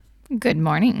Good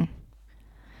morning.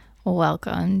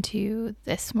 Welcome to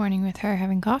This Morning with Her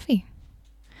Having Coffee.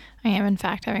 I am, in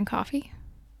fact, having coffee.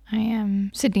 I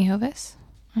am Sydney Hovis.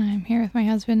 I'm here with my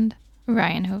husband,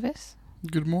 Ryan Hovis.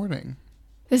 Good morning.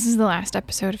 This is the last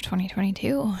episode of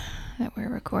 2022 that we're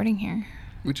recording here.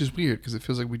 Which is weird because it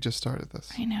feels like we just started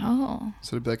this. I know.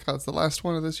 So it'd be like, oh, it's the last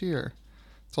one of this year.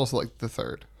 It's also like the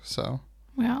third, so.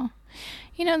 Well,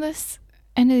 this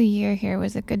end of the year here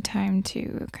was a good time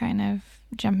to kind of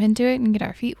jump into it and get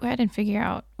our feet wet and figure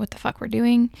out what the fuck we're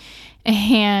doing.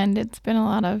 And it's been a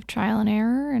lot of trial and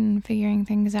error and figuring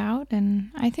things out.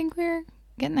 And I think we're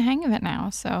getting the hang of it now.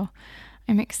 So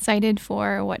I'm excited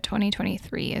for what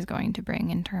 2023 is going to bring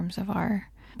in terms of our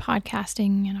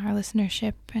podcasting and our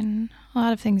listenership and a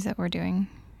lot of things that we're doing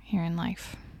here in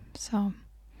life. So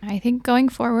I think going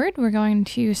forward, we're going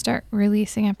to start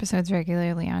releasing episodes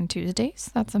regularly on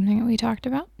Tuesdays. That's something that we talked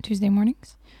about, Tuesday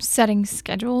mornings. Setting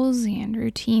schedules and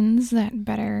routines that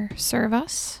better serve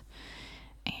us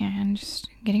and just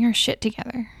getting our shit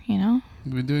together,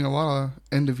 We've been doing a lot of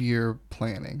end-of-year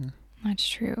planning. That's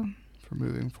true. For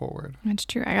moving forward. That's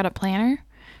true. I got a planner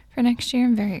for next year.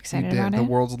 I'm very excited about it. The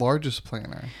world's largest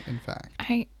planner, in fact.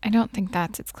 I don't think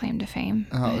that's its claim to fame.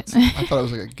 Oh, I thought it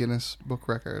was like a Guinness Book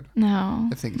record. No.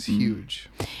 I think it's huge.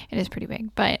 It is pretty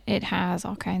big, but it has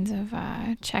all kinds of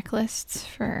checklists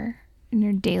for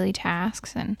your daily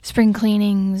tasks and spring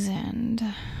cleanings and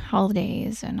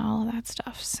holidays and all of that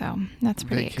stuff. So that's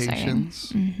pretty Vacations.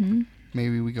 exciting. Mm-hmm.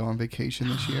 Maybe we go on vacation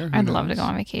this year. I'd love to go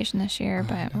on vacation this year,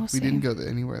 but we'll see. We didn't go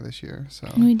anywhere this year, so.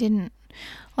 We didn't.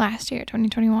 Last year,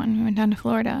 2021, we went down to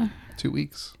Florida. 2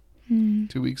 weeks. 2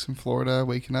 weeks in Florida,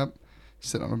 waking up,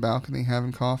 sitting on a balcony,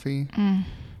 having coffee. I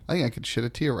think I could shed a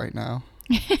tear right now.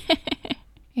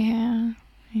 Yeah,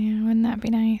 wouldn't that be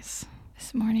nice?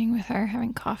 This morning with her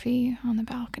having coffee on the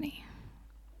balcony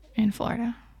in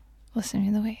Florida, listening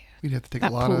to the waves. We'd have to take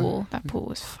that a lot pool, of... That pool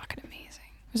was fucking amazing.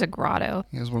 It was a grotto.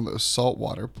 It was one of those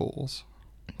saltwater pools.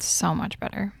 It's so much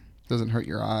better. Doesn't hurt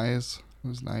your eyes. It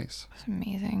was nice. It was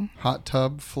amazing. Hot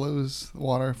tub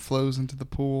water flows into the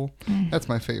pool. That's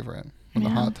my favorite. When the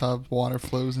hot tub water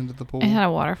flows into the pool. It had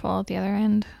a waterfall at the other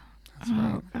end. That's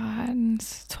right. Oh, God.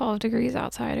 It's 12 degrees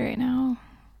outside right now.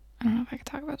 I don't know if I can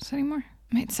talk about this anymore.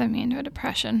 It might send me into a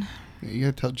depression. Yeah, you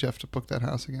gotta tell Jeff to book that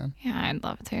house again. Yeah, I'd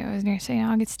love to. It was near St.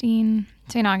 Augustine.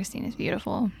 St. Augustine is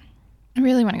beautiful. I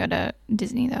really want to go to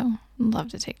Disney, though. I'd love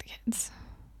to take the kids.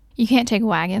 You can't take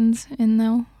wagons in,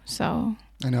 though, so...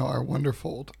 I know, our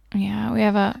Wonderfold. Yeah, we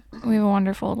have a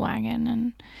Wonderfold wagon,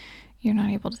 and you're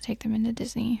not able to take them into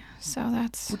Disney, so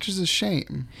that's... Which is a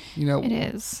shame. It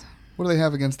is. What do they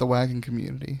have against the wagon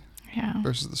community? Yeah.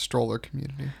 Versus the stroller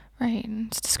community? Right,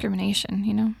 it's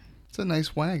discrimination, It's a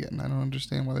nice wagon. I don't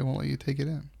understand why they won't let you take it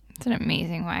in. It's an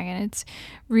amazing wagon. It's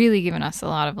really given us a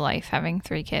lot of life having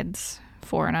 3 kids,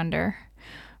 4 and under.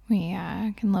 We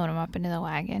can load them up into the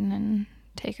wagon and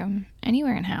take them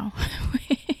anywhere and how.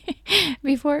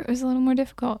 Before it was a little more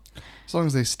difficult. As long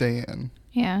as they stay in.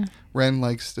 Yeah. Ren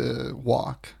likes to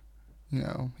walk.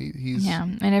 He's... Yeah,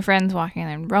 and if Ren's walking,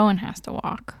 then Rowan has to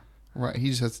walk. Right, he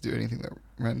just has to do anything that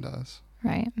Ren does.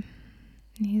 Right.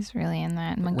 He's really in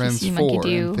that monkey Ren's see, 4 monkey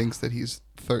do. And thinks that he's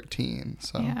 13,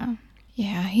 so...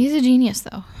 Yeah, he's a genius,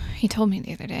 though. He told me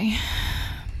the other day.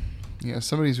 Yeah,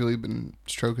 somebody's really been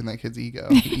stroking that kid's ego.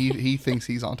 he thinks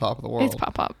he's on top of the world. It's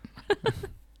pop-up.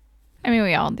 I mean,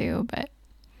 we all do, but...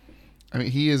 I mean,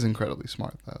 he is incredibly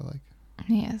smart, though.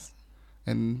 He is.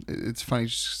 And it's funny,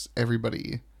 just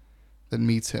everybody that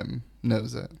meets him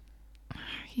knows it.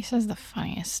 He says the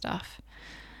funniest stuff.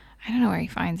 I don't know where he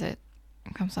finds it.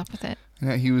 Comes up with it.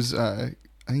 Yeah, he was, I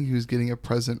think he was getting a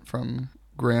present from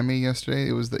Grammy yesterday.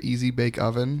 It was the Easy Bake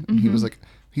Oven. And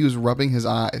he was rubbing his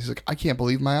eyes. He's like, I can't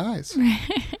believe my eyes.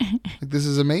 This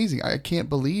is amazing. I can't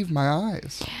believe my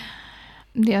eyes.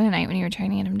 The other night when you were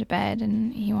trying to get him to bed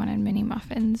and he wanted mini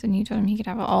muffins and you told him he could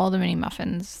have all the mini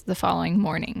muffins the following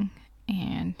morning.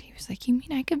 And he was like, you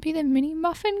mean I could be the mini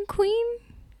muffin queen?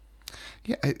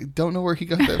 Yeah, I don't know where he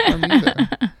got that from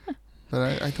either.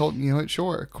 But I told him,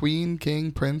 sure. Queen,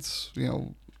 king, prince,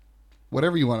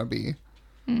 whatever you want to be.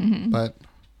 Mm-hmm. But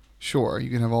sure, you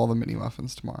can have all the mini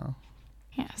muffins tomorrow.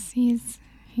 Yes, he's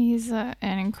an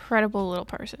incredible little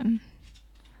person.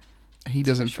 He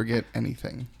doesn't forget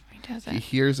anything. He doesn't. He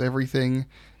hears everything,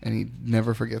 and he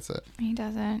never forgets it. He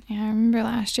doesn't. Yeah, I remember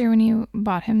last year when you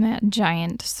bought him that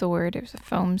giant sword. It was a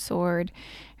foam sword.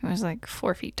 It was like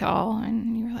 4 feet tall,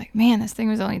 and you were like, man, this thing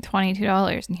was only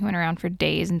 $22. And he went around for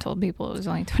days and told people it was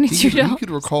only $22. He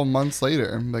could recall months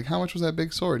later and be like, how much was that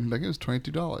big sword? And be like, it was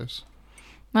 $22.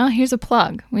 Well, here's a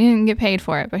plug. We didn't get paid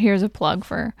for it, but here's a plug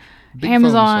for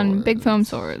Amazon Big Foam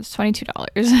Swords,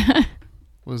 $22.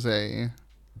 was a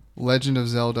Legend of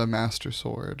Zelda Master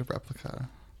Sword replica.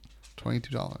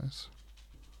 $22.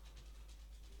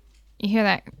 You hear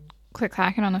that click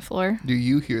clacking on the floor? Do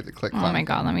you hear the click clacking? Oh my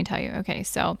God, let me tell you. Okay,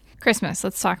 so Christmas.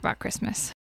 Let's talk about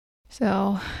Christmas.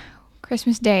 So,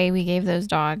 Christmas Day, we gave those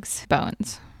dogs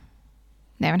bones.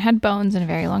 They haven't had bones in a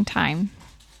very long time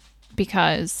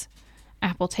because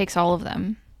Apple takes all of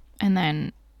them and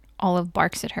then Olive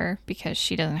barks at her because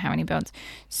she doesn't have any bones.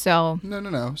 So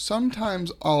No.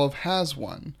 Sometimes Olive has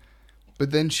one,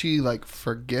 but then she like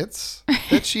forgets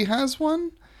that she has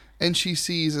one, and she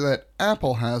sees that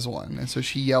Apple has one, and so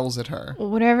she yells at her.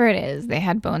 whatever it is, they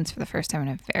had bones for the first time in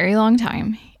a very long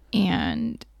time.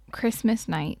 And Christmas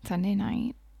night, Sunday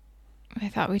night, I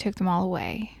thought we took them all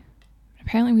away.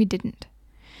 Apparently we didn't.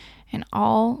 And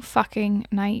all fucking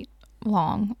night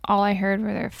long, all I heard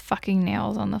were their fucking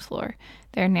nails on the floor.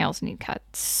 Their nails need cut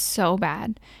so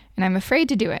bad. And I'm afraid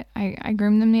to do it. I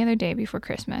groomed them the other day before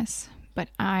Christmas, but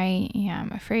I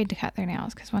am afraid to cut their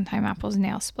nails because one time Apple's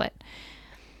nail split.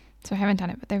 So I haven't done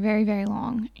it, but they're very, very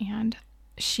long. And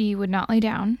she would not lay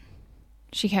down.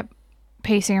 She kept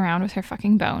pacing around with her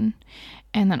fucking bone.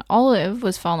 And then Olive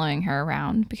was following her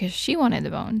around because she wanted the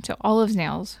bone. So Olive's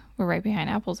nails were right behind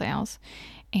Apple's nails.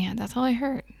 And that's all I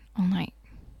heard all night.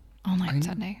 All night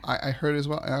Sunday. I heard as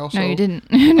well. I also No, you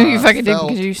didn't. No, you fucking didn't felt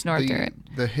because you snored through it.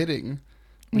 The hitting.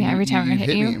 Yeah, every time I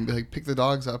hit you. Me and be like, pick the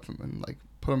dogs up and like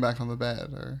put them back on the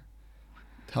bed or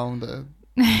tell them to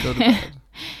go to bed.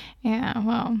 Yeah,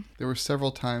 well, There were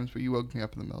several times, but you woke me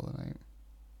up in the middle of the night.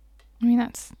 I mean,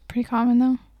 that's pretty common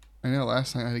though. I know.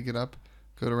 Last night I had to get up,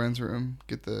 go to Ren's room,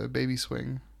 get the baby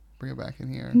swing, bring it back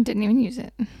in here. Didn't even use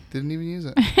it. Didn't even use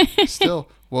it. Still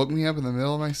woke me up in the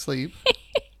middle of my sleep.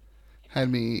 Had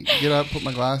me get up, put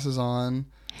my glasses on.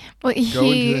 Well,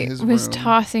 he his was room.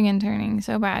 tossing and turning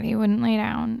so bad he wouldn't lay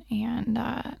down, and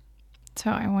so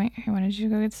I wanted you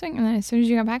to go get the swing, and then as soon as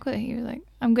you got back with it, he was like,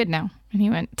 "I'm good now," and he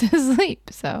went to sleep.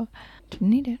 So didn't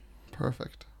need it.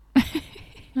 Perfect. Oh,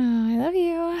 I love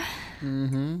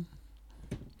you.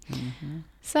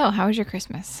 So, how was your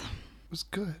Christmas? It was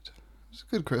good. It was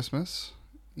a good Christmas.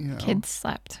 You know, Kids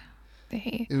slept.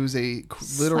 They it was a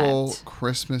literal slept.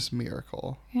 Christmas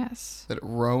miracle Yes. that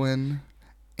Rowan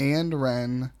and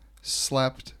Ren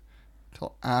slept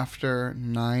till after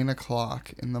 9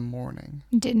 o'clock in the morning.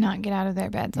 Did not get out of their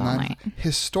beds all night.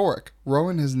 Historic.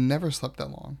 Rowan has never slept that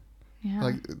long. Yeah.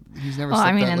 Like he's never well, slept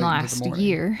I mean, that in the late into last the morning.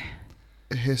 year.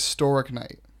 A historic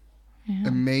night. Yeah.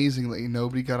 Amazingly,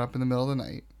 nobody got up in the middle of the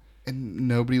night, and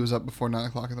nobody was up before 9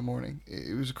 o'clock in the morning.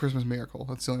 It was a Christmas miracle.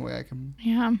 That's the only way I can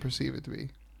Yeah. perceive it to be.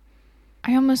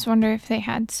 I almost wonder if they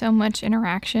had so much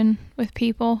interaction with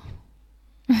people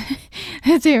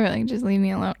that they were like, just leave me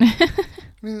alone. I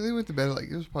mean, they went to bed at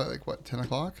it was probably 10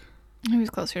 o'clock? It was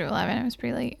closer to 11. It was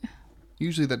pretty late.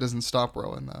 Usually that doesn't stop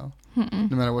Rowan, though. Mm-mm.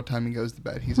 No matter what time he goes to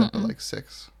bed, he's up at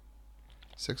 6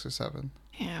 or 7.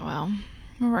 Yeah, well,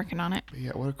 we're working on it. But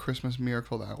yeah, what a Christmas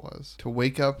miracle that was. To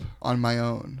wake up on my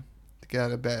own, to get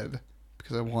out of bed,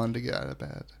 because I wanted to get out of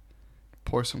bed.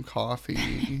 Pour some coffee.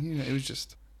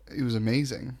 It was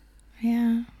amazing.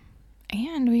 Yeah.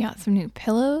 And we got some new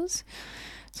pillows.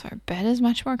 So our bed is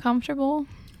much more comfortable.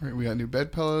 Right, we got new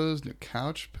bed pillows, new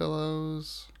couch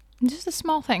pillows. Just a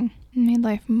small thing. It made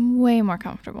life way more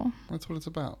comfortable. That's what it's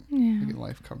about. Yeah. Making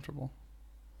life comfortable.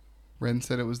 Ren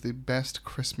said it was the best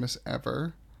Christmas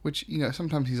ever, which,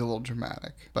 sometimes he's a little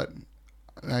dramatic, but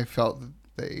I felt that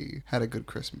they had a good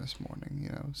Christmas morning.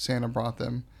 Santa brought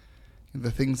them the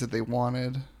things that they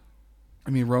wanted. I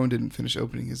mean, Rowan didn't finish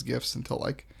opening his gifts until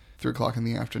 3 o'clock in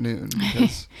the afternoon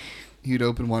because he'd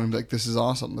open one and be like, this is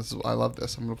awesome. I love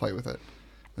this. I'm going to play with it.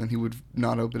 And then he would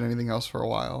not open anything else for a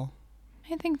while.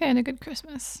 I think they had a good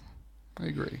Christmas. I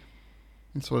agree.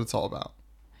 That's what it's all about.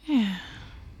 Yeah.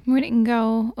 We didn't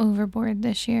go overboard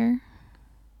this year.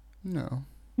 No.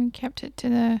 We kept it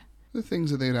to The things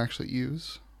that they'd actually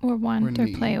use. or want Or to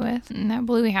need. play with. And that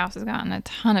Bluey house has gotten a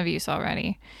ton of use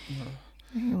already.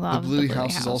 I love The Bluey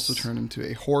house has also turned into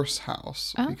a horse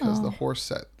house because the Oh. horse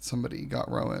set somebody got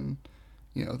Rowan.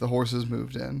 The horses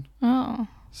moved in. Oh.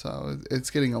 So it's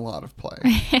getting a lot of play.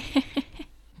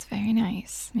 It's very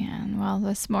nice, man. Well,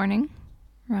 this morning,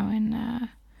 Rowan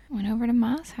went over to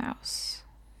Ma's house.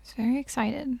 He's very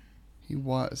excited. He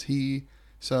was. He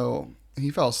fell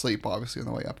asleep, obviously, on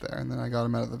the way up there. And then I got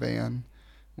him out of the van.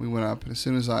 We went up. And as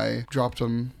soon as I dropped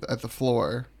him at the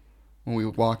floor, when we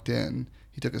walked in,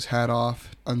 he took his hat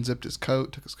off, unzipped his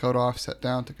coat, took his coat off, sat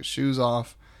down, took his shoes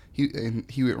off. He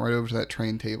went right over to that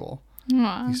train table.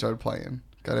 Aww. He started playing.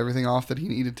 Got everything off that he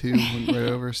needed to, went right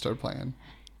over, started playing.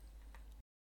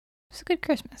 It was a good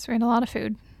Christmas. We had a lot of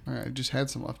food. All right, I just had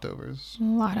some leftovers A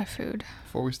lot of food.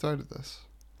 before we started this.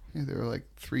 Yeah, there were like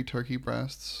 3 turkey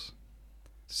breasts,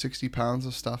 60 pounds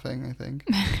of stuffing, I think.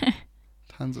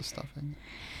 Tons of stuffing.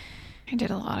 I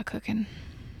did a lot of cooking.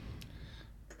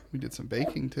 We did some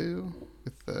baking too,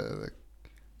 with the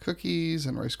cookies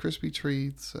and Rice Krispie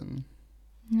treats and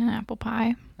An apple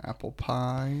pie. apple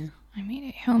pie. I made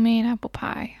a homemade apple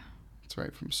pie. That's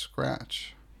right, from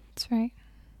scratch. That's right.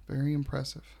 Very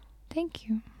impressive. Thank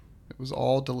you. It was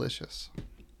all delicious.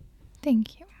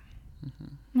 Thank you.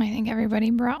 I think everybody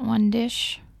brought one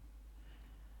dish.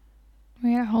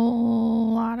 We had a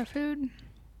whole lot of food.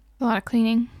 A lot of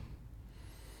cleaning.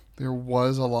 There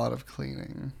was a lot of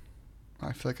cleaning.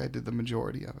 I feel like I did the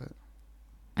majority of it.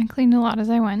 I cleaned a lot as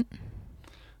I went.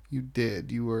 You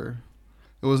did. You were...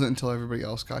 It wasn't until everybody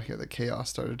else got here that chaos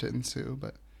started to ensue,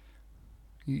 but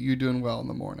you're doing well in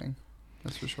the morning.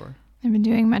 That's for sure. I've been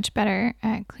doing much better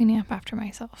at cleaning up after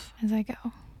myself as I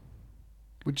go.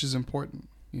 Which is important,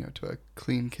 to a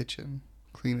clean kitchen.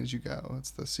 Clean as you go.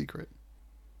 That's the secret.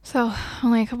 So,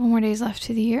 only a couple more days left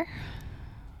to the year.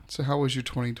 So how was your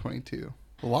 2022?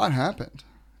 A lot happened.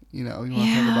 You want to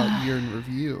talk about year in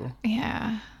review.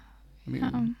 Yeah. I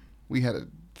mean, we had a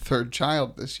 3rd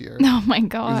child this year. Oh my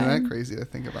God. Isn't that crazy to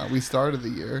think about? We started the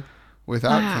year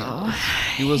without Caleb.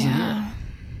 He wasn't here.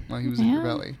 Well, he was in your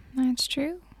belly. That's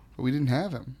true. But we didn't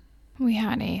have him. We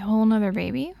had a whole nother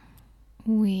baby.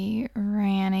 We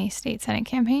ran a state senate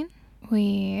campaign.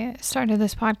 We started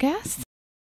this podcast.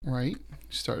 Right.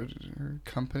 Started our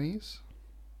companies.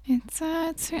 It's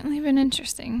certainly been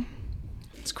interesting.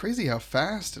 It's crazy how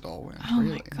fast it all went. Oh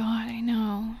really. my God, I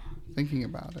know. Thinking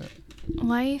about it.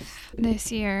 Life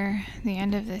this year, the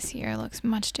end of this year, looks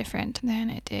much different than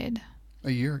it did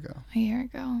A year ago. a year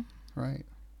ago. Right.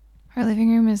 Our living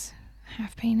room is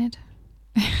half painted.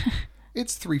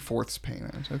 It's 3/4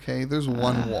 painted, okay? There's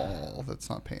one wall that's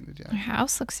not painted yet. Our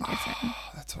house looks different. Oh,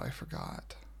 that's what I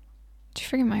forgot. Did you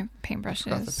forget my paintbrushes?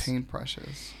 Forgot the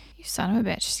paintbrushes. You son of a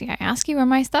bitch. See, I asked you where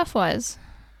my stuff was,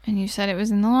 and you said it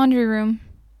was in the laundry room.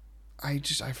 I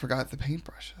forgot the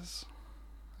paintbrushes.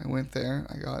 I went there.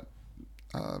 I got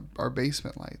our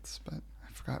basement lights, but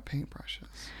I forgot paintbrushes.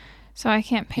 So I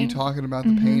can't paint. You talking about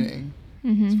the painting?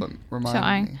 That's what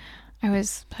reminded me. I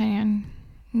was planning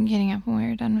on getting up when we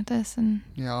were done with this and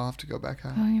Yeah, I'll have to go back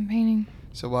out. going and painting.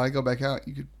 So while I go back out,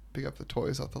 you could pick up the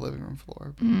toys off the living room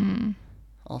floor. But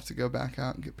I'll have to go back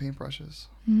out and get paintbrushes.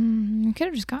 You could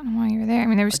have just gotten them while you were there. I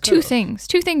mean, there was two things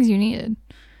you needed.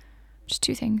 Just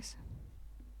 2 things.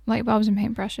 Light bulbs and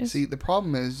paintbrushes. See, the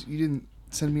problem is you didn't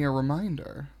send me a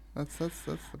reminder. That's the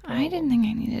problem. I didn't think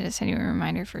I needed to send you a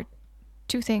reminder for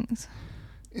 2 things.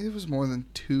 It was more than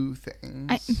 2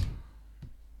 things.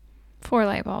 4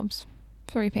 light bulbs.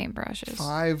 3 paintbrushes.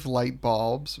 5 light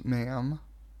bulbs, ma'am.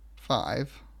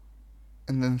 5.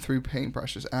 And then 3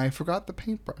 paintbrushes. And I forgot the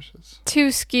paintbrushes. 2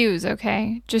 SKUs,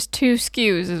 okay? Just 2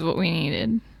 SKUs is what we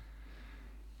needed.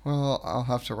 Well, I'll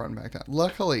have to run back down.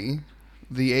 Luckily,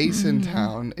 the Ace in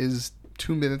town is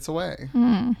 2 minutes away.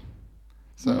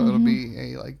 So it'll be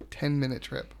a 10-minute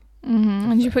trip.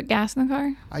 Did you put gas in the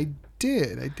car? I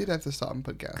did. I did have to stop and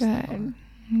put gas in the car. Good.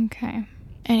 Okay.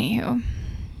 Anywho.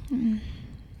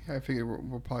 Yeah, I figured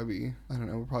we'll probably be, I don't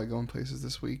know, we're probably going places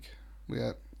this week. We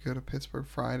got to go to Pittsburgh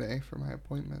Friday for my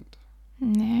appointment.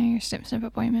 Yeah, your snip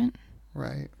appointment.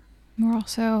 Right. We're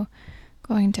also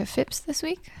going to Phipps this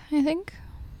week, I think.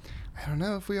 I don't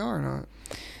know if we are or not.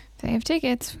 If they have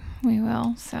tickets, we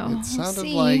will. So It sounded we'll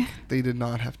see. like they did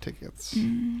not have tickets.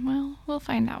 Well, we'll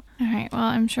find out. All right. Well,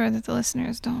 I'm sure that the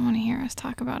listeners don't want to hear us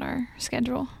talk about our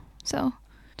schedule. So,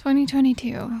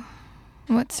 2022.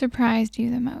 What surprised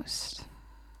you the most?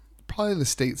 Probably the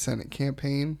state senate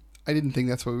campaign. I didn't think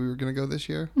that's where we were going to go this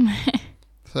year.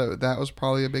 So that was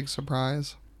probably a big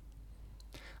surprise.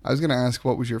 I was going to ask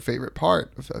what was your favorite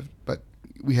part, but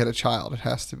we had a child. It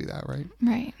has to be that, right?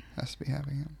 Right. It has to be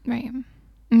having him. Right.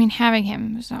 I mean, having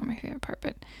him was not my favorite part,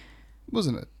 but... It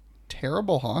wasn't a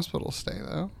terrible hospital stay,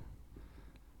 though.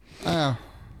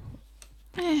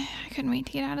 I couldn't wait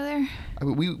to get out of there. I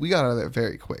mean, we got out of there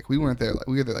very quick. We weren't there.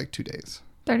 We were there 2 days.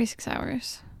 36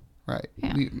 hours. Right.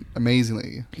 Yeah.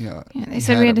 Amazingly, Yeah, they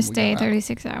said we had to stay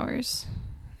 36 hours.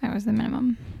 That was the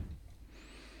minimum.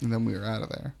 And then we were out of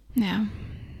there. Yeah.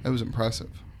 It was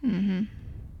impressive.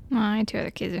 Well, I had 2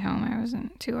 other kids at home. I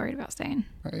wasn't too worried about staying.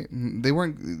 Right. And they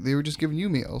were just giving you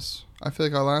meals. I feel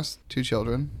like our last 2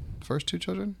 children, first 2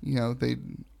 children,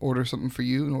 they'd order something for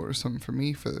you and order something for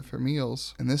me for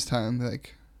meals. And this time, they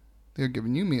were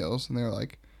giving you meals, and they were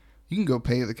like, you can go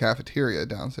pay at the cafeteria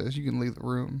downstairs. You can leave the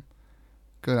room,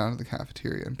 go down to the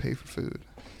cafeteria and pay for food.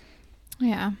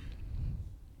 Yeah.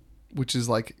 Which is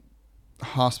like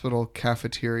hospital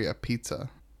cafeteria pizza.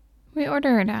 We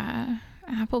ordered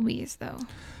Applebee's, though.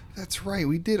 That's right.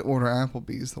 We did order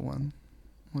Applebee's the one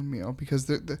meal because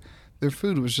their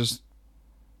food was just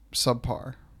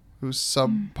subpar. It was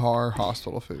subpar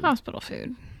hospital food. Hospital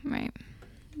food, right.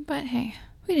 But hey,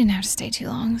 we didn't have to stay too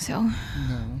long, so.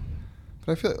 No.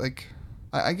 But I feel like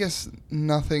I guess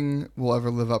nothing will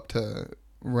ever live up to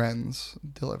Wren's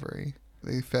delivery.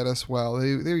 They fed us well.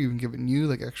 They were even giving you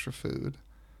like extra food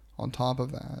on top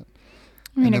of that.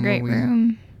 We're in a great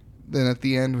room. Then at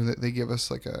the end, when they give us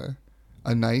like a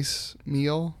nice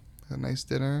meal, a nice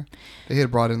dinner, they had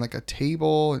brought in like a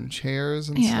table and chairs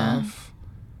and stuff.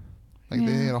 Like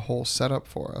they had a whole setup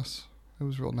for us. It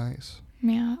was real nice.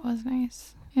 Yeah, it was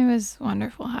nice. It was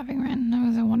wonderful having Wren. It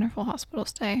was a wonderful hospital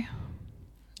stay.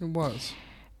 It was.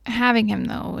 Having him,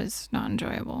 though, was not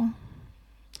enjoyable.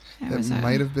 That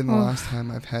might have been the last time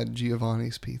I've had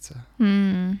Giovanni's pizza.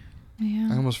 Yeah.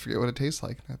 I almost forget what it tastes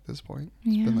like at this point.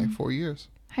 It's been like 4 years.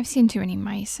 I've seen too many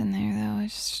mice in there, though.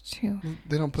 It's just too...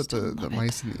 They don't put the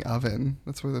mice in the oven.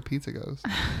 That's where the pizza goes.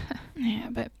 Yeah,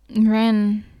 but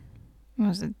Wren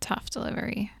was a tough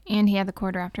delivery. And he had the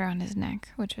cord wrapped around his neck,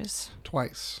 which was...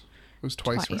 Twice. It was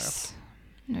twice wrapped.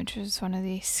 Which was one of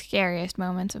the scariest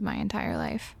moments of my entire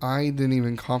life. I didn't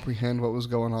even comprehend what was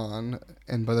going on.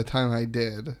 And by the time I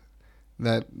did,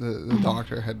 that the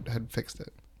doctor had fixed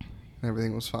it. And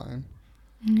everything was fine.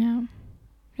 Yeah.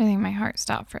 I think my heart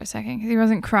stopped for a second because he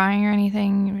wasn't crying or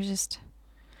anything. It was just...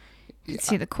 You could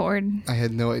see the cord. I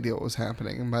had no idea what was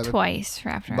happening. And Twice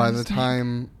wrapped around by his the neck.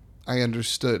 time I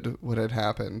understood what had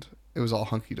happened, it was all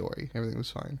hunky-dory. Everything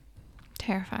was fine.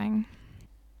 Terrifying.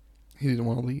 He didn't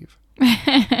want to leave.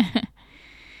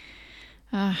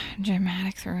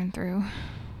 Dramatic through and through.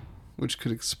 Which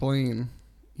could explain,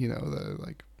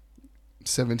 the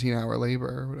 17-hour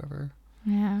labor or whatever.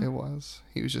 Yeah. It was.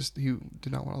 He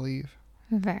did not want to leave.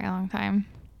 A very long time.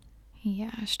 He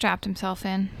strapped himself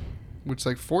in. Which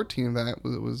 14 of that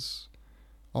was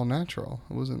all natural.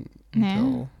 It wasn't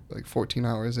until 14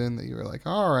 hours in that you were like,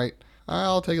 all right,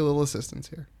 I'll take a little assistance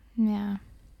here. Yeah.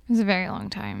 It was a very long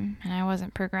time, and I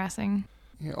wasn't progressing.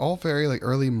 Yeah, all very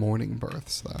early morning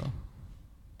births, though.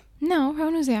 No,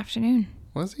 Rowan was the afternoon.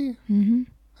 Was he? Mm-hmm.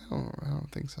 I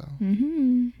don't think so.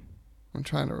 Mm-hmm. I'm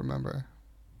trying to remember.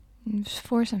 It was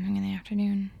 4 something in the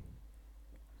afternoon.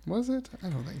 Was it? I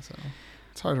don't think so.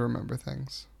 It's hard to remember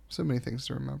things. So many things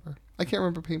to remember. I can't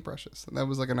remember paintbrushes. That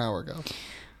was an hour ago.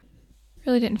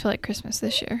 Really didn't feel like Christmas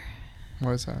this year.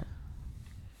 Why is that?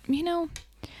 I've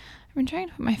been trying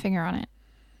to put my finger on it.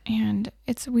 And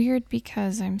it's weird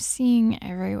because I'm seeing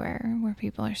everywhere where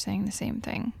people are saying the same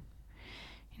thing.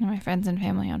 My friends and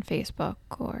family on Facebook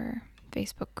or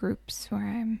Facebook groups where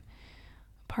I'm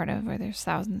a part of, where there's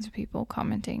thousands of people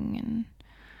commenting,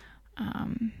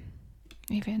 and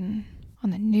even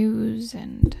on the news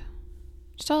and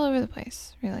just all over the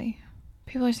place, really.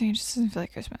 People are saying it just doesn't feel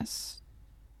like Christmas.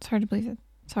 It's hard to believe that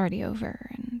it's already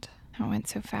over and how it went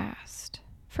so fast.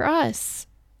 For us,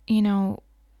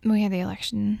 we had the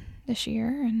election this year,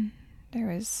 and there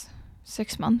was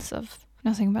 6 months of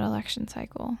nothing but election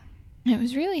cycle. It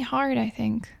was really hard, I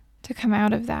think, to come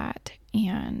out of that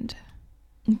and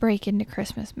break into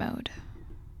Christmas mode.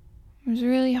 It was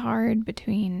really hard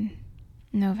between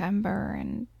November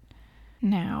and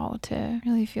now to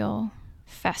really feel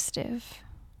festive.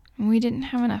 We didn't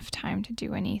have enough time to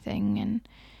do anything, and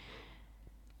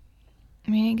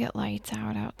we didn't get lights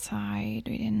out outside.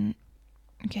 We didn't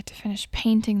get to finish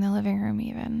painting the living room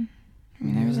even.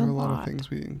 There was a lot of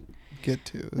things we didn't get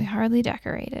to. We hardly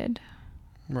decorated.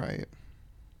 Right.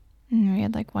 And we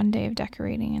had 1 day of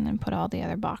decorating and then put all the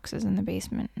other boxes in the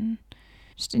basement and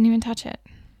just didn't even touch it.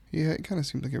 Yeah, it kind of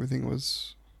seemed like everything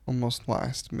was almost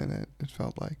last minute, it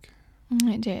felt like.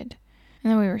 It did.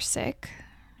 And then we were sick,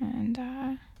 and,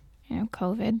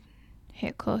 COVID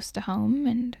hit close to home,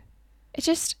 and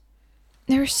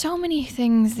there were so many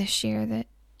things this year that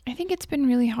I think it's been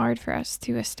really hard for us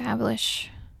to establish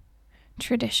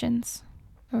traditions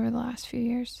over the last few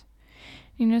years.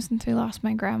 Since we lost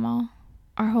my grandma,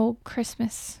 our whole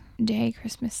Christmas day,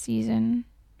 Christmas season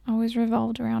always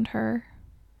revolved around her.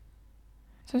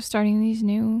 So starting these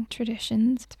new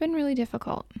traditions, it's been really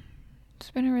difficult.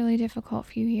 It's been a really difficult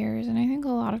few years, and I think a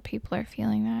lot of people are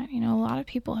feeling that. A lot of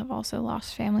people have also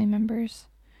lost family members,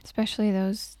 especially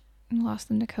those who lost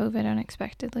them to COVID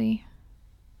unexpectedly.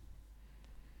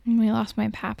 And we lost my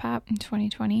pap in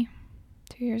 2020,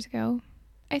 2 years ago.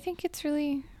 I think it's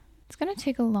going to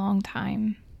take a long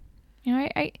time.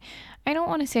 I don't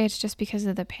want to say it's just because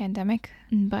of the pandemic,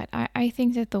 but I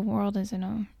think that the world is in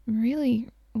a really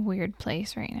weird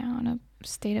place right now, in a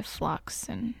state of flux,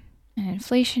 and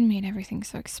inflation made everything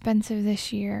so expensive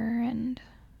this year, and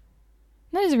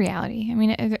that is a reality.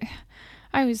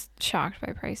 I was shocked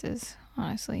by prices,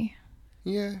 honestly.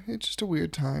 Yeah, it's just a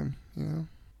weird time, you know?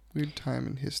 Weird time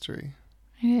in history.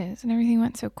 It is, and everything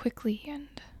went so quickly, and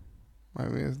I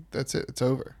mean, that's it. It's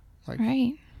over. Like,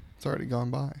 right. it's already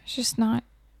gone by. It's just not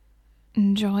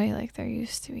enjoy like there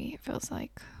used to be. It feels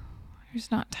like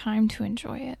there's not time to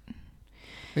enjoy it.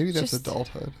 Maybe It's that's just-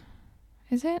 adulthood,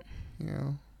 Is it? you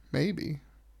know? Maybe.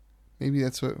 Maybe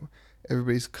that's what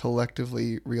everybody's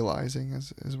collectively realizing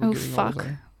as we're Oh, getting fuck.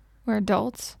 older. We're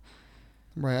adults.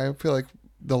 Right. I feel like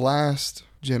the last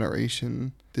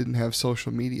generation didn't have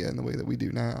social media in the way that we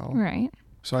do now. Right.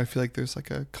 So I feel like there's like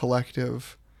a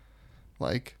collective,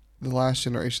 like the last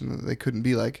generation that they couldn't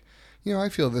be like, you know, I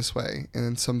feel this way. And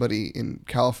then somebody in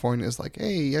California is like,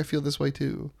 hey, I feel this way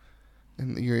too.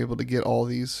 And you're able to get all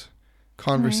these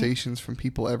conversations from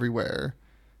people everywhere,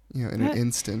 you know, in That- an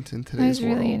instant in That today's is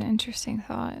really world. an interesting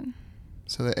thought.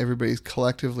 So that everybody's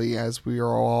collectively, as we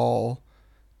are all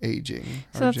aging.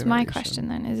 So our that's my generation. question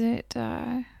then. Is it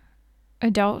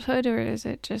adulthood or is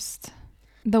it just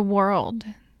the world?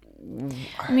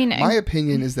 I mean, My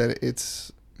opinion is that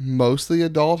it's mostly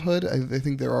adulthood. I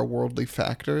think there are worldly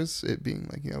factors, it being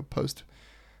like, you know,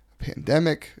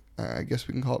 post-pandemic. I guess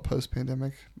we can call it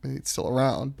post-pandemic. It's still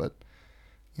around, but,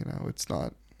 you know, it's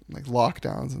not like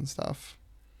lockdowns and stuff.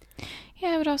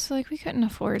 yeah, but also like we couldn't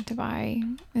afford to buy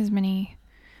as many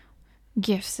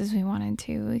gifts as we wanted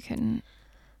to. We couldn't.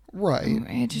 Right.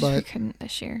 We but couldn't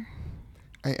this year.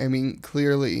 I mean,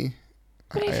 clearly,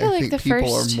 But I feel like think the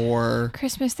people first- are more...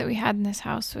 Christmas that we had in this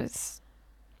house was.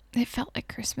 It felt like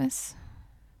Christmas.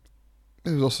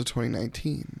 It was also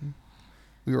 2019.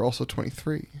 We were also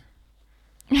 23.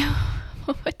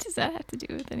 What does that have to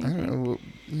do with I anything? don't know.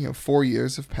 You know, 4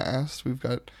 years have passed. We've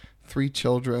got 3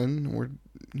 children. We're,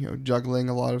 you know, juggling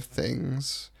a lot of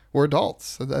things. We're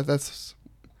adults. That's,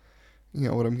 you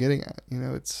know, what I'm getting at. You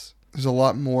know, there's a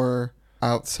lot more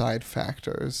outside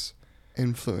factors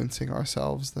influencing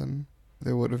ourselves than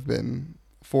there would have been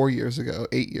 4 years ago,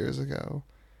 8 years ago.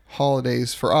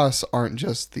 Holidays for us aren't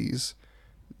just these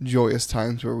joyous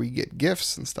times where we get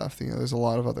gifts and stuff. You know, there's a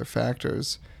lot of other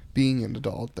factors being an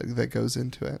adult that goes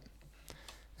into it.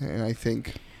 And I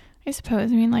think... I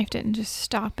suppose. I mean, life didn't just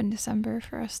stop in December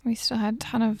for us. We still had a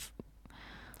ton of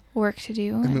work to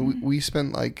do. I mean, and- we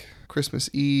spent like Christmas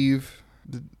Eve,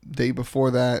 the day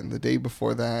before that, and the day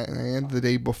before that, and the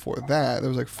day before that. There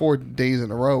was like 4 days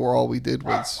in a row where all we did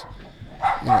was,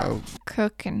 you know,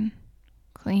 cook and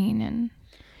clean and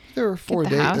there were 4 the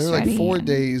days. house There were like ready 4 and-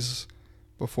 days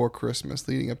before Christmas,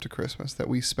 leading up to Christmas, that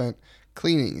we spent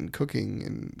cleaning and cooking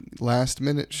and last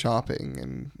minute shopping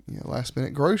and, you know, last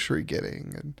minute grocery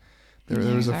getting, and there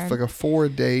was There's our- like a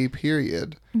 4-day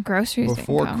period groceries didn't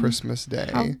before come. Christmas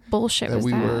How Day bullshit that was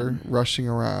we that? were rushing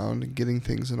around and getting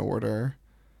things in order.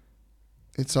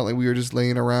 It's not like we were just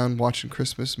laying around watching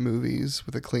Christmas movies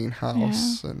with a clean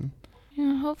house. And You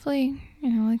know, hopefully,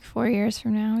 like 4 years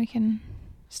from now, we can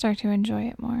start to enjoy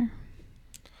it more.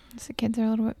 As the kids are a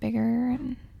little bit bigger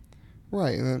and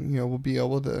right, and then, you know, we'll be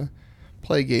able to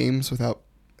play games without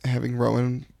having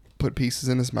Rowan put pieces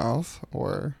in his mouth,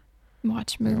 or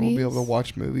watch you know, movies. we'll be able to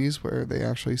watch movies where they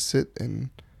actually sit and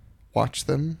watch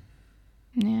them.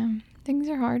 Yeah, things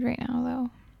are hard right now, though.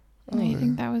 And I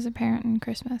think that was apparent in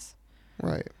Christmas.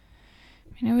 Right.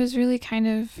 I mean, it was really kind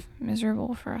of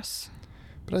miserable for us.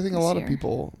 But I think a this lot of year.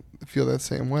 people feel that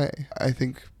same way. I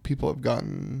think people have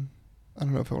gotten, I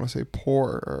don't know if I want to say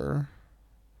poorer,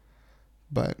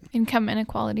 but Income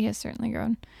inequality has certainly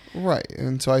grown. right.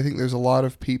 And so I think there's a lot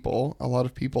of people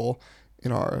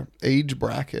in our age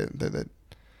bracket that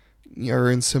you know,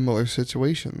 are in similar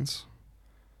situations,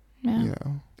 Yeah. you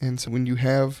know. And so when you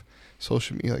have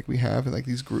social media like we have, and like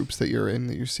these groups that you're in,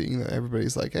 that you're seeing that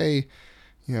everybody's like, hey,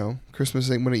 you know, Christmas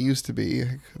ain't what it used to be.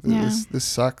 Yeah. This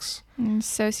sucks. And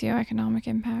socioeconomic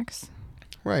impacts.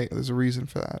 Right. There's a reason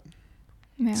for that.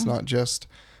 Yeah. It's not just,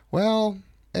 well,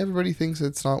 everybody thinks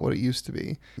it's not what it used to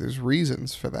be. There's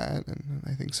reasons for that, and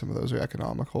I think some of those are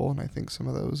economical, and I think some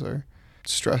of those are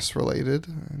stress related.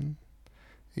 And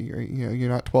you're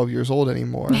not 12 years old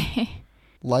anymore.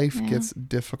 Life Yeah. gets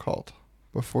difficult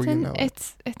before you know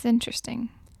it. It's interesting.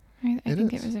 I It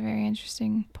think is. it was a very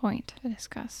interesting point to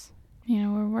discuss.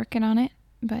 We're working on it,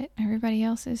 but everybody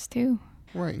else is too.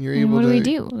 Right, and you're And able what to. do we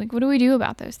do? Like, what do we do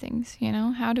about those things?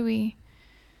 How do we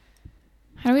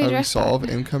How do we address solve that?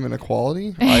 income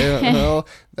inequality? Well,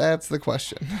 that's the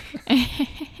question.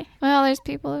 Well, there's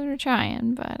people who are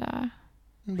trying, but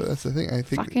But that's the thing. I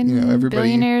think fucking everybody.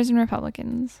 billionaires and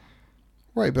Republicans.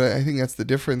 Right, but I think that's the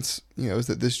difference, is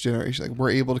that this generation, like,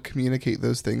 we're able to communicate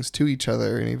those things to each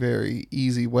other in a very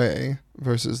easy way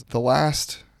versus the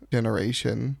last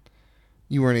generation.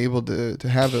 You weren't able to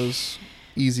have those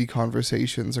easy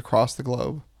conversations across the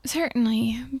globe.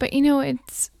 Certainly. But,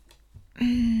 it's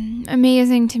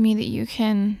amazing to me that you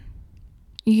can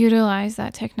utilize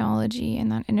that technology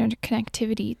and that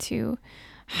interconnectivity to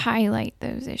highlight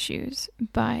those issues,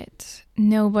 but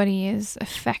nobody is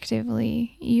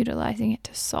effectively utilizing it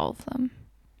to solve them.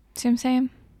 See what I'm saying?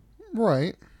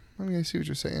 Right. I mean, I see what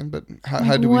you're saying, but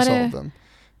how do we solve them?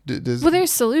 Well,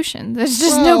 there's solutions. There's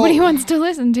just nobody wants to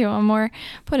listen to them or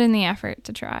put in the effort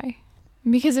to try.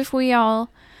 Because if we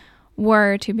all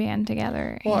were to band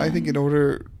together, well, I think in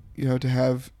order to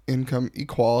have income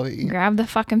equality, grab the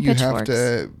fucking pitchforks. You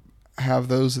have to have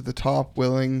those at the top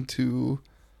willing to,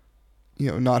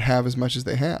 not have as much as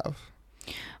they have.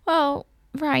 Well,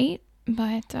 right.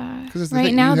 But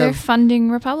right now they're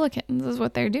funding Republicans is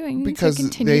what they're doing. Because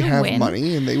they have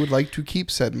money and they would like to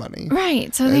keep said money.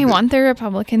 Right. So they want their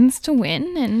Republicans to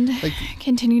win and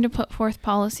continue to put forth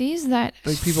policies that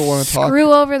people want to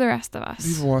screw over the rest of us.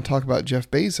 People want to talk about Jeff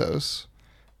Bezos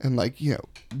and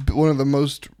one of the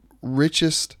most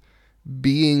richest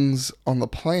beings on the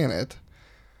planet.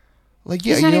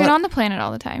 He's not even on the planet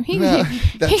all the time. He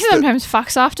sometimes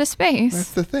fucks off to space.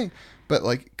 That's the thing.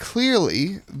 But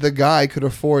clearly the guy could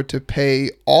afford to pay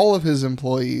all of his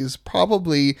employees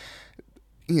probably,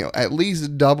 at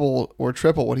least double or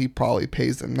triple what he probably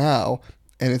pays them now.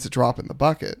 And it's a drop in the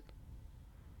bucket.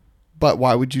 But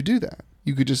why would you do that?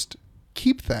 You could just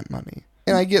keep that money.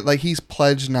 And I get he's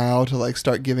pledged now to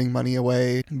start giving money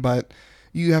away. But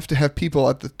you have to have people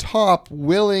at the top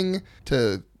willing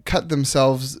to cut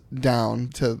themselves down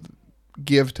to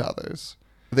give to others.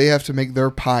 They have to make their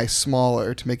pie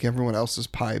smaller to make everyone else's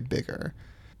pie bigger.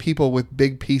 People with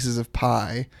big pieces of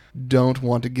pie don't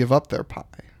want to give up their pie.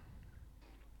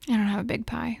 I don't have a big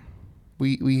pie.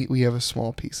 We have a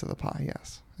small piece of the pie,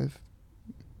 yes.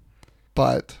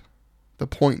 But the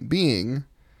point being,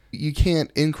 you can't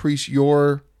increase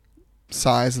your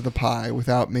size of the pie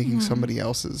without making somebody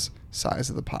else's size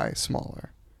of the pie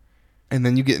smaller. And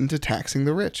then you get into taxing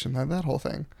the rich and that whole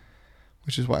thing,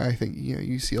 which is why I think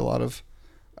you see a lot of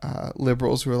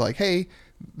liberals who are like, hey,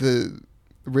 the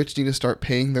rich need to start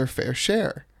paying their fair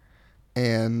share.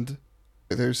 And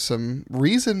there's some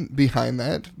reason behind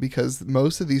that because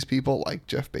most of these people, like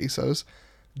Jeff Bezos,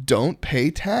 don't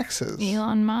pay taxes.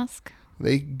 Elon Musk.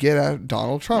 They get out,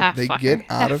 Donald Trump, get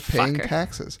out of paying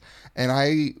taxes. And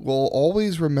I will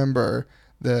always remember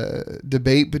the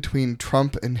debate between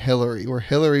Trump and Hillary, where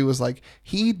Hillary was like,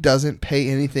 he doesn't pay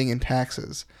anything in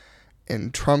taxes.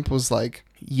 And Trump was like,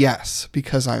 yes,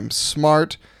 because I'm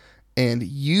smart, and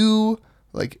you,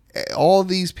 all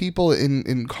these people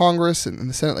in Congress and in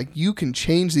the Senate, you can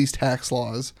change these tax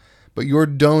laws, but your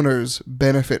donors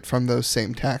benefit from those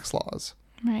same tax laws.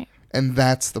 Right. And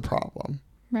that's the problem.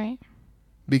 Right.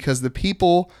 Because the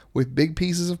people with big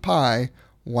pieces of pie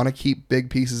want to keep big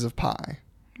pieces of pie.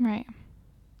 Right.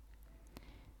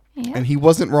 Yeah. And he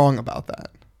wasn't wrong about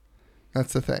that.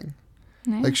 That's the thing.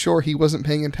 Yeah. Sure, he wasn't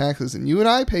paying in taxes, and you and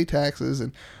I pay taxes,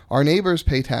 and our neighbors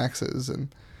pay taxes,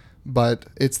 but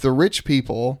it's the rich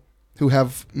people who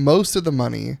have most of the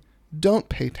money don't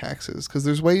pay taxes because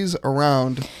there's ways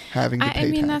around having to pay taxes.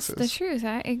 I mean, that's the truth.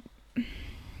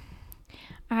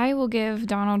 I will give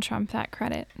Donald Trump that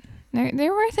credit.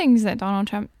 There were things that Donald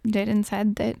Trump did and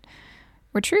said that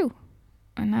were true,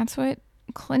 and that's what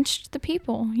clinched the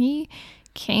people. He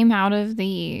came out of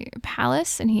the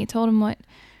palace, and he told him what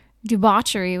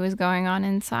debauchery was going on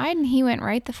inside, and he went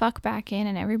right the fuck back in,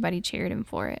 and everybody cheered him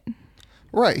for it.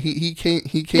 Right. He came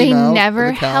they out never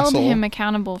of the held castle him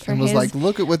accountable for and was his like,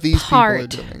 look at what these people are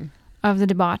doing. Of the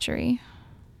debauchery.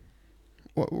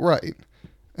 Well, right.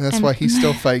 And that's why he's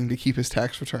still fighting to keep his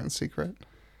tax returns secret.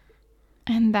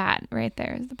 And that right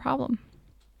there is the problem.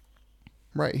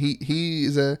 Right. He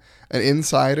is an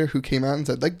insider who came out and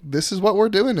said, this is what we're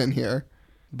doing in here,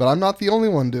 but I'm not the only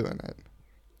one doing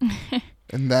it.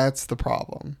 And that's the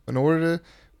problem. In order to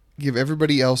give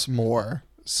everybody else more,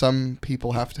 some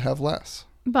people have to have less.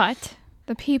 But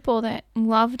the people that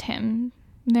loved him,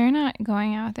 they're not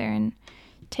going out there and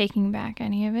taking back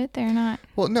any of it. They're not.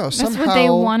 Well, no, that's what they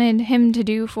wanted him to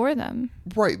do for them.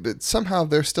 Right, but somehow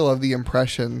they're still of the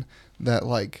impression that,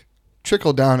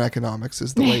 trickle-down economics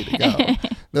is the way to go.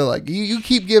 They're like, you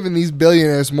keep giving these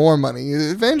billionaires more money.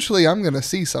 Eventually, I'm going to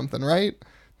see something, right?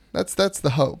 That's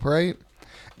the hope, right?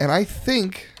 And I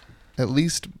think, at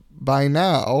least by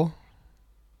now,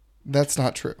 that's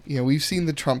not true. We've seen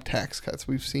the Trump tax cuts.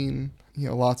 We've seen,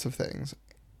 lots of things.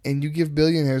 And you give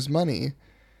billionaires money,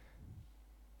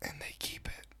 and they keep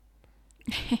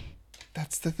it.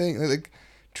 That's the thing.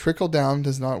 Trickle down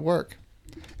does not work.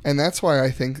 And that's why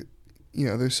I think,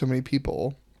 there's so many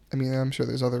people. I mean, I'm sure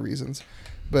there's other reasons.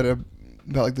 But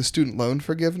about like the student loan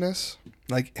forgiveness.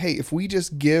 Like, hey, if we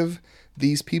just give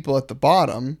these people at the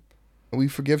bottom, we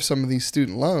forgive some of these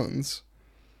student loans,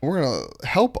 we're going to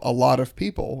help a lot of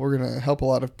people. We're going to help a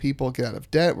lot of people get out of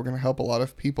debt. We're going to help a lot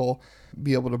of people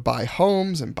be able to buy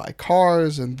homes and buy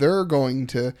cars, and they're going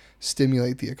to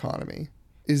stimulate the economy,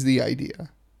 is the idea.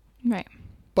 Right.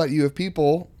 But you have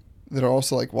people that are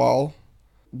also like, well,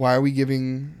 why are we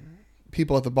giving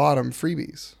people at the bottom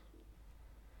freebies?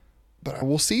 But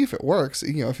we'll see if it works,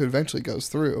 you know, if it eventually goes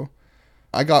through.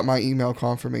 I got my email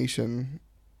confirmation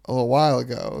a little while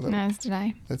ago As did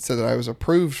I. that said that I was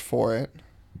approved for it.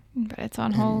 But it's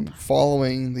on hold.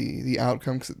 Following the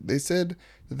outcome, 'cause they said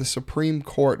that the Supreme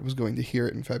Court was going to hear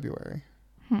it in February.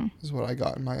 Is what I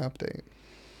got in my update.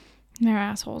 They're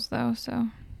assholes, though, so.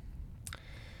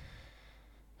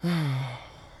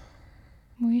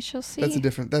 We shall see. That's a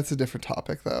different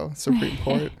topic, though. Supreme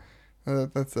Court.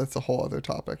 That's a whole other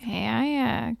topic. Hey,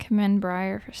 I commend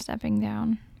Breyer for stepping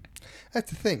down.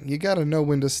 That's the thing. You got to know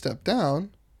when to step down,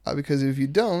 because if you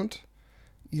don't,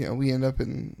 you know, we end up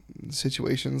in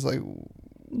situations like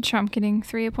Trump getting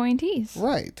 3 appointees.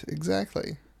 Right,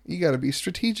 exactly. You got to be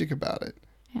strategic about it.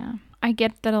 Yeah. I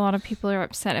get that a lot of people are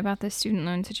upset about the student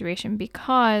loan situation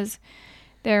because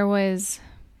there was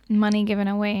money given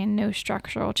away and no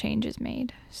structural changes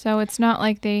made. So it's not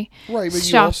like they right, but you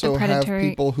stopped also the predatory...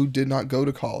 have people who did not go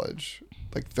to college.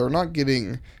 Like, they're not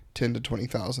getting $10,000 to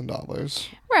 $20,000.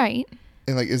 Right.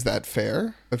 And like, is that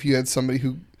fair? If you had somebody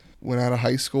who went out of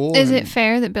high school, is it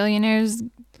fair that billionaires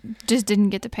just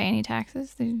didn't get to pay any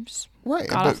taxes? They just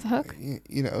got off the hook.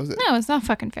 You know, no, it's not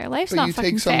fucking fair. Life's not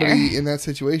fucking fair. But you take somebody in that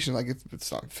situation, like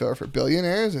it's not fair for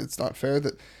billionaires. It's not fair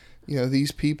that, you know,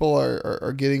 these people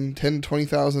are getting $10,000 to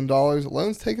 $20,000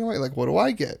 loans taken away. Like, what do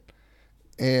I get?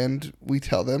 And we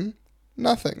tell them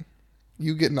nothing.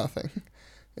 You get nothing.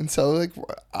 And so, like,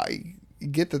 I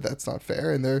get that that's not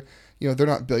fair. And they're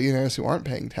not billionaires who aren't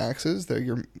paying taxes. They're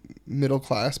your middle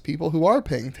class people who are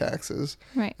paying taxes.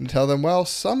 Right. And tell them, well,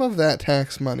 some of that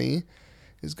tax money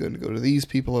is going to go to these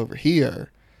people over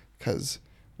here because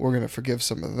we're going to forgive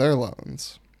some of their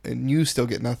loans. And you still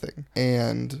get nothing.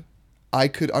 And I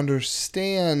could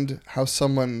understand how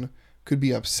someone could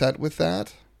be upset with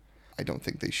that. I don't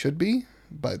think they should be,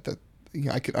 but that, you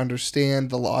know, I could understand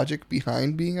the logic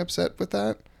behind being upset with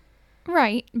that.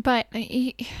 Right, but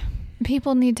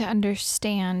people need to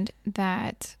understand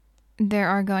that there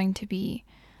are going to be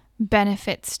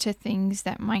benefits to things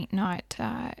that might not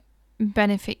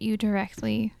benefit you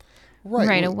directly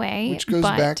right away. Which goes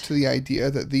back to the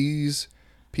idea that these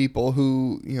people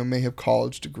who, you know, may have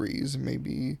college degrees,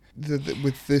 maybe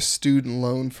with this student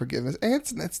loan forgiveness, and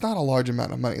it's not a large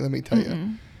amount of money. Let me tell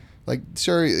you, like,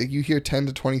 sure, you hear $10,000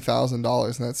 to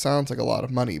 $20,000, and that sounds like a lot of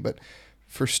money, but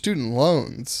for student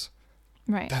loans,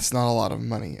 right, that's not a lot of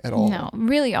money at all. No,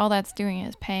 really, all that's doing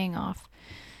is paying off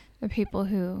the people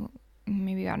who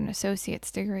maybe got an associate's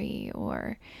degree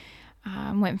or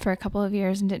went for a couple of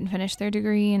years and didn't finish their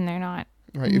degrry, and they're not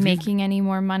making any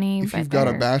more money. If you've got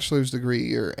a bachelor's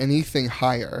degree or anything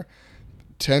higher,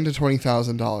 $10,000 to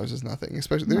 $20,000 is nothing.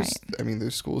 Especially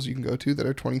there's schools you can go to that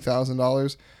are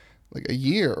 $20,000 like a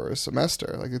year or a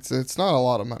semester. Like, it's not a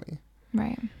lot of money.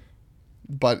 Right.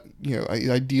 But, you know,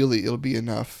 ideally it'll be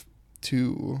enough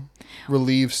to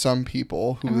relieve some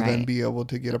people who will then be able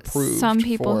to get approved. Some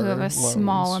people who have a loans,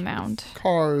 small amount,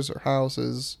 cars or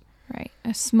houses. Right,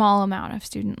 a small amount of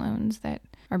student loans that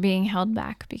are being held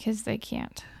back because they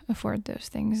can't afford those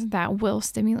things that will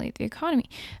stimulate the economy.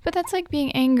 But that's like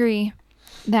being angry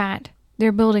that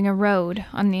they're building a road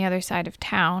on the other side of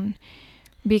town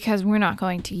because we're not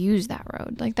going to use that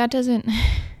road. Like, that doesn't...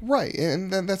 Right,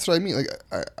 and that's what I mean. Like,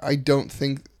 I don't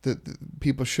think that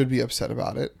people should be upset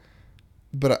about it,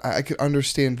 but I could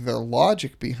understand their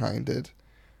logic behind it.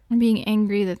 Being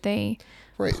angry that they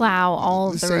plow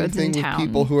all of the roads in town. The same thing with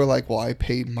people who are like, well, I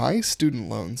paid my student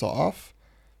loans off.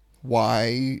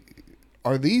 Why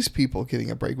are these people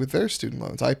getting a break with their student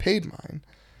loans? I paid mine.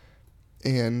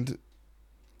 And,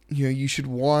 you know, you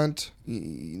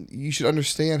should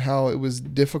understand how it was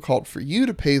difficult for you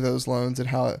to pay those loans and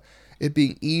how it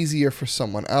being easier for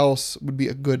someone else would be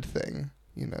a good thing.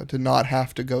 You know, to not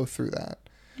have to go through that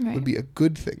would be a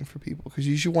good thing for people, because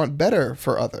you should want better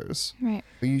for others. Right.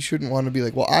 You shouldn't want to be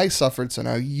like, well, I suffered, so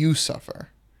now you suffer.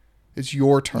 It's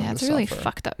your turn to suffer. Yeah, it's a really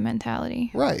fucked up mentality.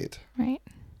 Right. Right.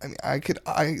 I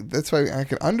mean, that's why I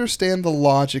can understand the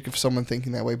logic of someone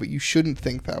thinking that way, but you shouldn't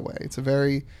think that way. It's a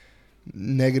very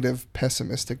negative,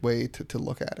 pessimistic way to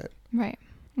look at it. Right.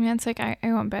 I mean, it's like, I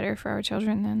want better for our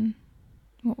children than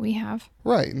what we have.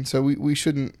 Right. And so we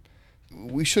shouldn't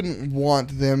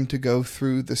want them to go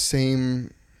through the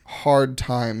same hard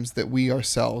times that we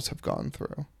ourselves have gone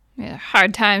through. Yeah,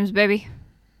 hard times, baby.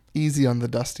 Easy on the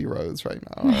dusty roads right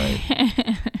now, all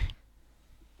right?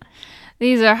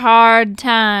 These are hard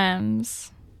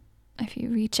times. If you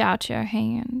reach out your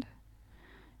hand,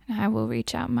 and I will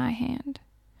reach out my hand,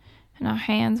 and our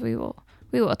hands we will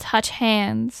touch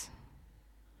hands,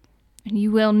 and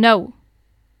you will know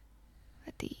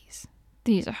that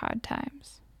these are hard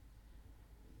times.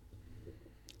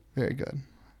 Very good.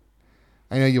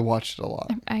 I know you watched it a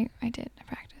lot. I did. I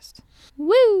practiced.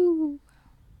 Woo!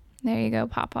 There you go,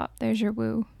 Pop Up. There's your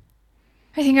woo.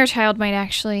 I think our child might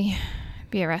actually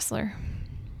be a wrestler.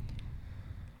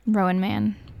 Rowan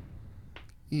Man.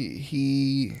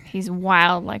 He's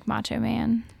wild like Macho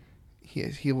Man.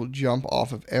 He will jump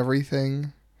off of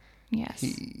everything. Yes.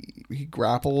 He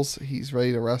grapples. He's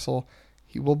ready to wrestle.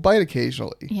 He will bite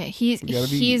occasionally. Yeah, he's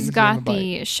got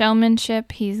the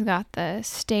showmanship. He's got the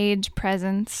stage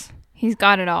presence. He's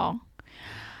got it all.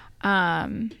 I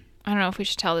don't know if we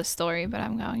should tell this story, but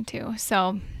I'm going to.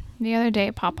 So the other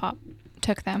day, Pop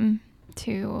took them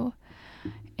to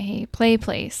a play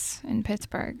place in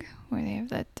Pittsburgh where they have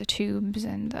the tubes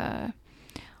and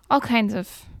all kinds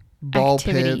of ball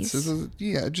activities.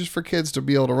 Pits. Just for kids to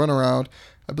be able to run around.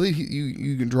 I believe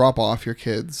you can drop off your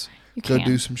kids, go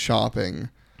do some shopping.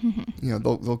 Mm-hmm.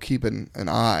 They'll keep an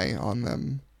eye on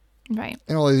them. Right.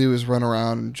 And all they do is run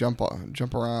around and jump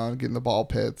around, get in the ball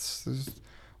pits. There's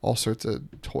all sorts of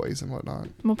toys and whatnot.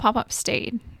 Well, Pop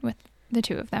stayed with the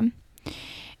two of them.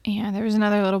 And there was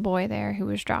another little boy there who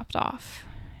was dropped off.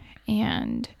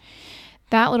 And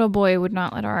that little boy would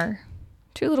not let our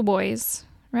two little boys,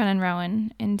 Ren and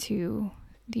Rowan, into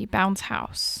the bounce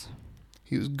house.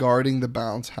 He was guarding the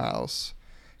bounce house,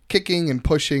 kicking and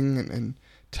pushing and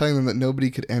telling them that nobody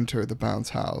could enter the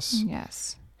bounce house.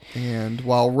 Yes. And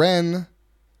while Ren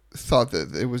thought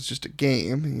that it was just a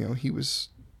game, he's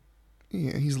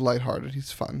lighthearted.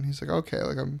 He's fun. He's like, okay,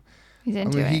 he's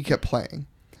into it. He kept playing.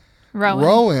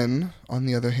 Rowan, on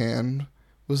the other hand,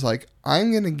 was like,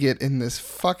 I'm going to get in this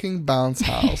fucking bounce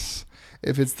house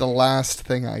if it's the last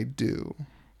thing I do.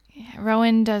 Yeah,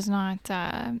 Rowan does not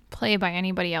play by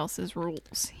anybody else's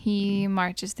rules. He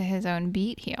marches to his own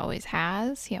beat. He always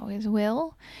has. He always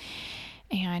will.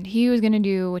 And he was going to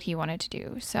do what he wanted to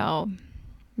do. So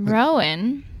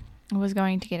Rowan was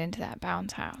going to get into that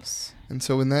bounce house. And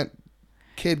so when that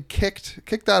kid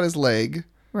kicked out his leg,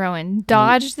 Rowan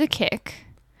dodged the kick,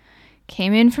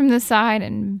 came in from the side,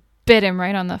 and bit him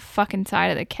right on the fucking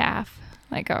side of the calf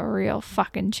like a real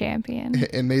fucking champion.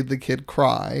 And made the kid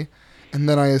cry. And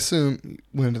then I assume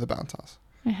went into the bounce house.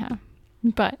 Yeah.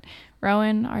 But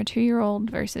Rowan, our 2-year-old,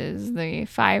 versus the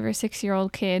 5 or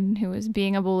 6-year-old kid who was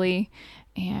being a bully,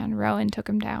 and Rowan took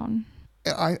him down.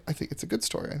 I think it's a good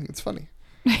story. I think it's funny.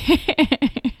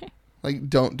 Like,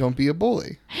 don't be a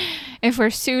bully. If we're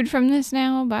sued from this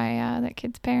now by that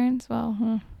kid's parents,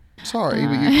 well, sorry,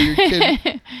 but your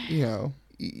kid,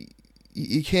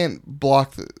 you can't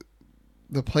block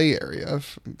the play area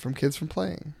from kids from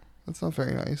playing. That's not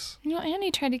very nice.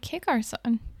 Annie tried to kick our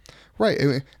son.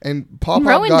 Right, and Pop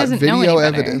got video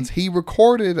evidence. He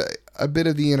recorded a bit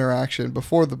of the interaction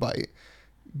before the bite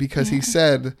because he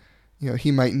said,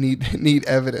 he might need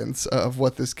evidence of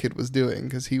what this kid was doing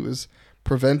because he was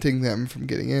preventing them from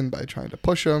getting in by trying to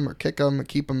push them or kick them or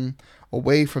keep them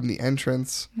away from the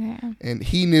entrance. Yeah. And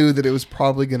he knew that it was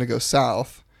probably going to go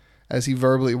south as he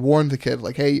verbally warned the kid,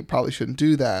 like, hey, you probably shouldn't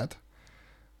do that.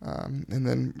 And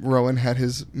then Rowan had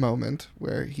his moment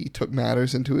where he took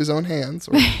matters into his own hands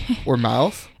or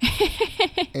mouth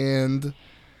and,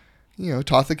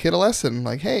 taught the kid a lesson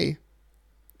like, hey,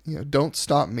 don't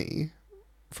stop me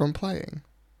from playing.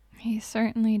 He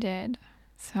certainly did.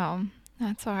 So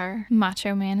that's our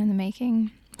Macho Man in the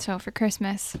making. So for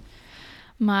Christmas,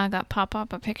 Ma got Pop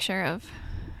a picture of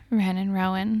Ren and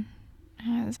Rowan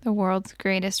as the world's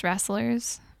greatest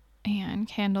wrestlers, and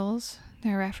Candles,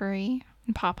 their referee,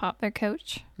 and Pop their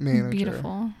coach. Manager.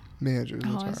 Beautiful. Managers.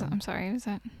 I'm sorry, was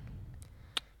that?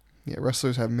 Yeah,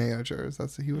 wrestlers have managers.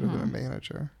 He would have been a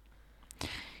manager.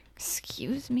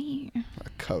 Excuse me. A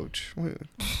coach. You're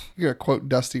going to quote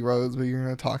Dusty Rhodes, but you're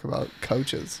going to talk about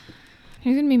coaches.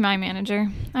 Who's going to be my manager?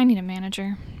 I need a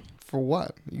manager. For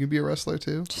what? You can be a wrestler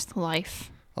too? Just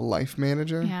life. A life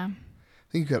manager? Yeah.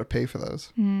 I think you got to pay for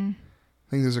those. I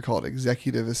think those are called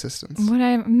executive assistants. What would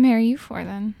I marry you for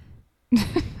then?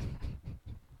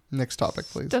 Next topic,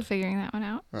 please. Still figuring that one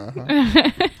out.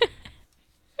 Uh-huh.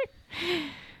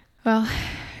 Well,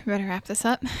 we better wrap this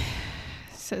up.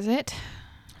 This is it.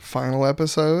 Final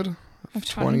episode of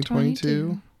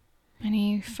 2022.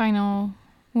 Any final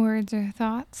words or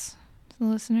thoughts to the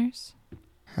listeners?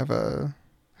 Have a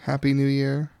happy new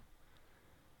year.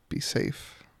 be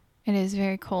safe. It is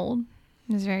very cold.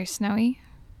 It is very snowy.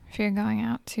 If you're going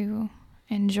out to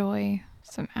enjoy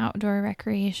some outdoor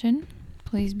recreation,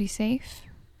 please be safe.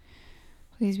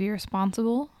 Please be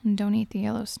responsible and don't eat the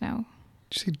yellow snow.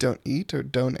 Did you say don't eat or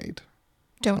donate?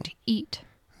 Don't eat.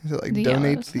 Is it like the donate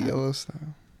yellow the snow. yellow snow?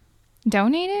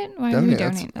 Donate it? Why would we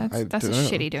donate? That's a don't know.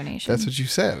 shitty donation. That's what you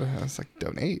said. I was like,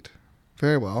 donate.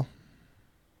 Very well.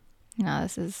 No,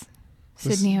 this is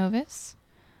Sydney Hovis.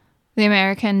 The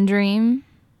American Dream.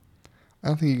 I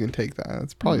don't think you can take that.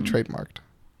 It's probably trademarked.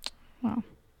 Well,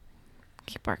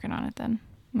 keep working on it then.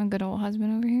 I'm a good old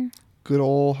husband over here. Good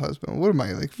old husband. What am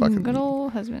I, like fucking Good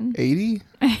old husband. 80?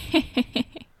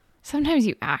 Sometimes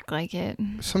you act like it.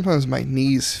 Sometimes my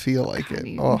knees feel like God, it.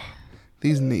 you- Oh,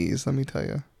 these knees, let me tell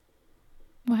you.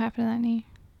 What happened to that knee?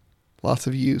 Lots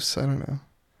of use. I don't know.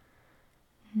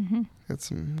 Mm-hmm.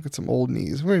 Get some old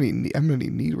knees. I'm gonna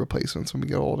need knee replacements when we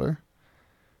get older.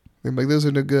 They're like, those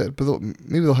are no good, but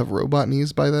maybe they'll have robot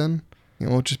knees by then. It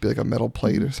won't just be like a metal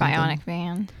plate or something. Bionic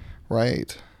man.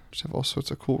 Right. Just have all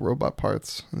sorts of cool robot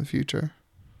parts in the future.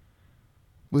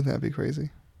 Wouldn't that be crazy?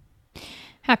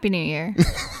 Happy New Year.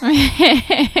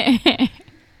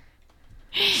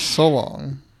 So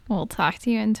long. We'll talk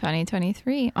to you in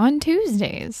 2023 on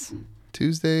Tuesdays.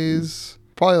 Tuesdays,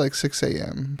 probably like 6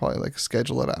 a.m. Probably like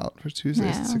schedule it out for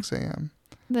Tuesdays Yeah. at 6 a.m.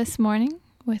 This morning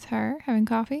with her having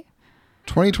coffee.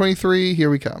 2023, here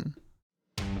we come.